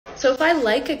So if I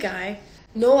like a guy,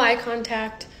 no eye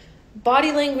contact,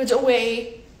 body language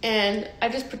away, and I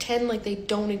just pretend like they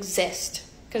don't exist,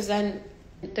 because then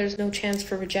there's no chance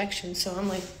for rejection. So I'm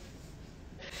like,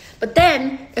 but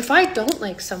then if I don't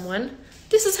like someone,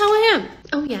 this is how I am.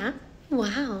 Oh yeah?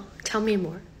 Wow. Tell me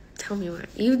more. Tell me more.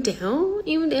 You do?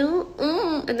 You do?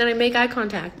 And then I make eye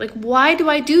contact. Like, why do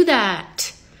I do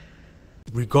that?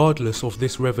 Regardless of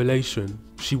this revelation,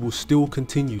 she will still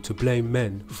continue to blame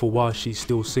men for why she's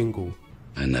still single.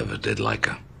 I never did like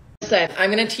her. Listen, I'm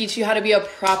gonna teach you how to be a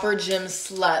proper gym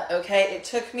slut, okay? It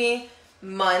took me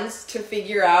months to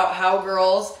figure out how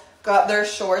girls got their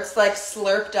shorts like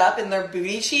slurped up in their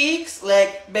booty cheeks.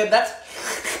 Like, babe, that's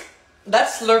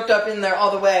slurped up in there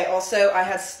all the way. Also, I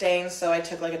had stains, so I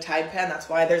took like a Tide pen. That's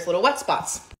why there's little wet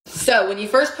spots. So when you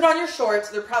first put on your shorts,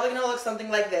 they're probably gonna look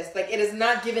something like this. Like, it is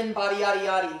not given body yaddy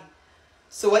yaddy.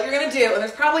 So what you're gonna do, and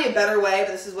there's probably a better way,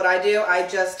 but this is what I do. I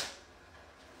just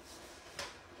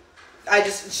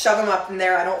shove them up in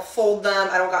there. I don't fold them.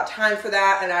 I don't got time for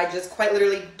that. And I just quite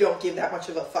literally don't give that much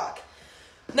of a fuck.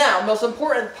 Now, most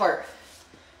important part.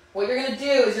 What you're going to do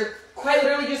is you're quite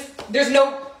literally just, there's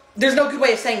no good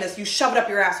way of saying this. You shove it up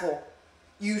your asshole.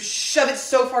 You shove it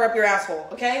so far up your asshole,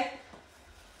 okay?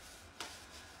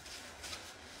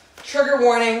 Trigger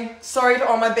warning. Sorry to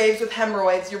all my babes with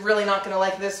hemorrhoids. You're really not going to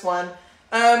like this one.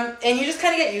 And you just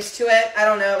kind of get used to it. I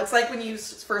don't know. It's like when you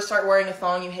first start wearing a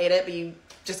thong, you hate it, but you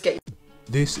just get.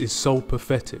 This is so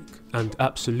pathetic and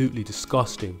absolutely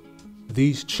disgusting.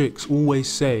 These chicks always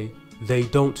say they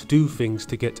don't do things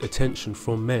to get attention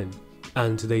from men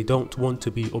and they don't want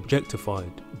to be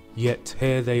objectified. Yet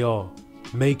here they are,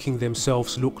 making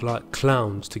themselves look like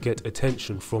clowns to get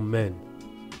attention from men.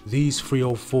 These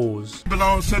 304s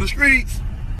belongs to the streets.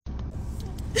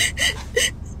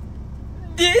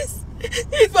 This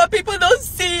is what people don't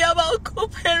see about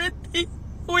co-parenting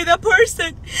with a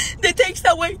person that takes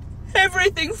away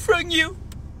everything from you.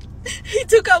 He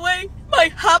took away my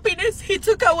happiness. He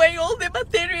took away all the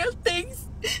material things.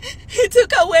 He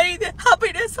took away the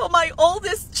happiness of my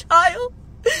oldest child.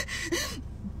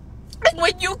 And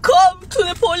when you come to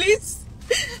the police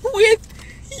with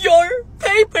your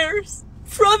papers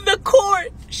from the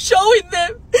court showing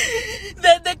them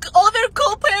that the other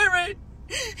co-parent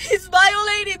is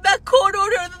violating that court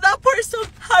order, that that person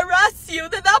harass you,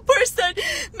 that that person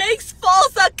makes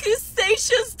false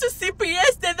accusations to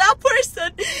CPS, that that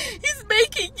person is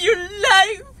making your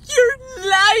life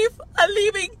a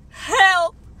living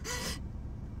hell.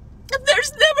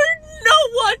 There's never no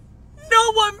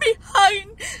one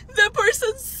behind the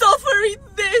person suffering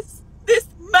this. This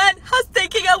man has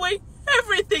taken away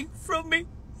everything from me.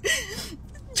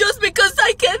 Just because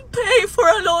I can't pay for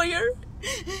a lawyer.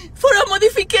 For a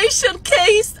modification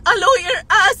case, a lawyer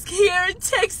asked here in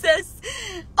Texas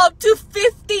up to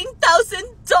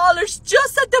 $15,000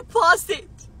 just a deposit.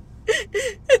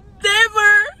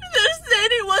 Never there's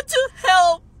anyone to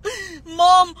help.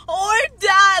 Mom or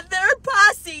dad, they're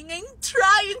passing and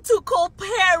trying to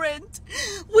co-parent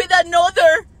with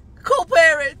another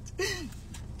co-parent.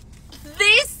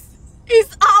 This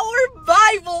is our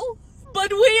Bible,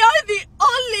 but we are the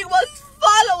only ones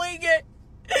following it.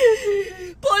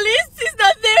 Police is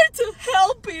not there to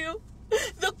help you.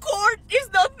 The court is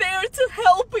not there to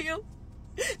help you.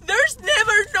 There's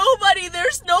never nobody,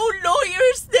 there's no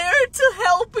lawyers there to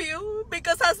help you.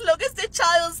 Because as long as the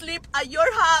child sleeps at your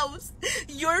house,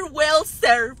 you're well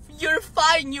served. You're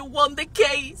fine, you won the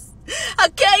case. A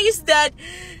case that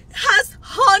has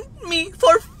haunted me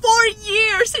for 4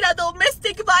 years in a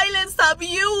domestic violence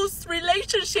abuse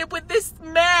relationship with this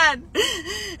man.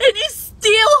 And he's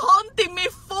still haunting me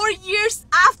 4 years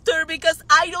after because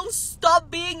I don't stop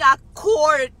being a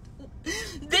court.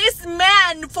 This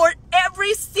man, for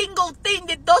every single thing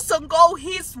that doesn't go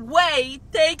his way,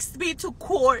 takes me to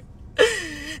court.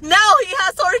 Now he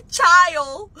has our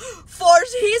child for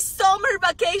his summer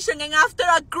vacation, and after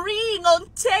agreeing on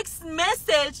text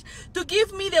message to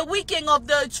give me the weekend of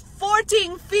the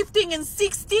 14, 15, and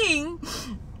 16,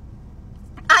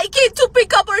 I came to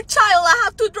pick up our child. I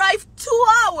have to drive 2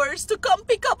 hours to come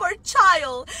pick up our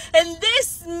child. And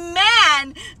this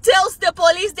man tells the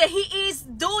police that he is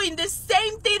doing the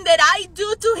same thing that I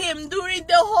do to him during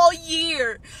the whole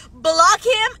year. Block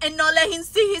him and not let him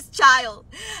see his child.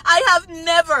 I have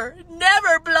never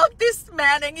blocked this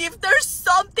man. And if there's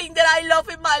something that I love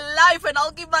in my life and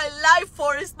I'll give my life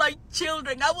for, is my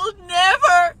children. I will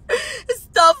never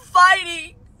stop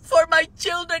fighting for my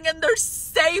children and their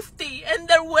safety and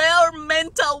their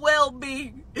mental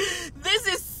well-being. This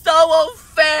is so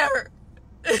unfair.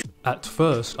 At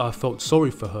first, I felt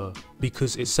sorry for her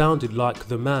because it sounded like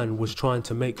the man was trying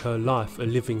to make her life a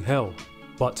living hell.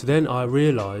 But then I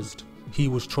realized he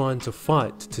was trying to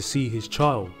fight to see his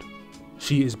child.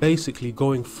 She is basically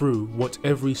going through what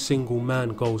every single man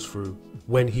goes through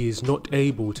when he is not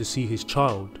able to see his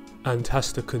child and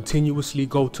has to continuously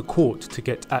go to court to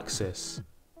get access.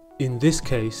 In this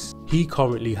case, he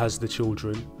currently has the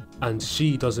children and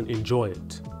she doesn't enjoy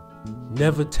it.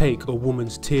 Never take a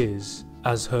woman's tears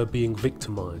as her being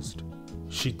victimized.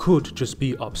 She could just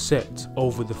be upset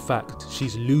over the fact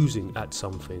she's losing at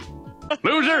something.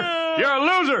 Loser! You're a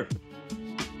loser!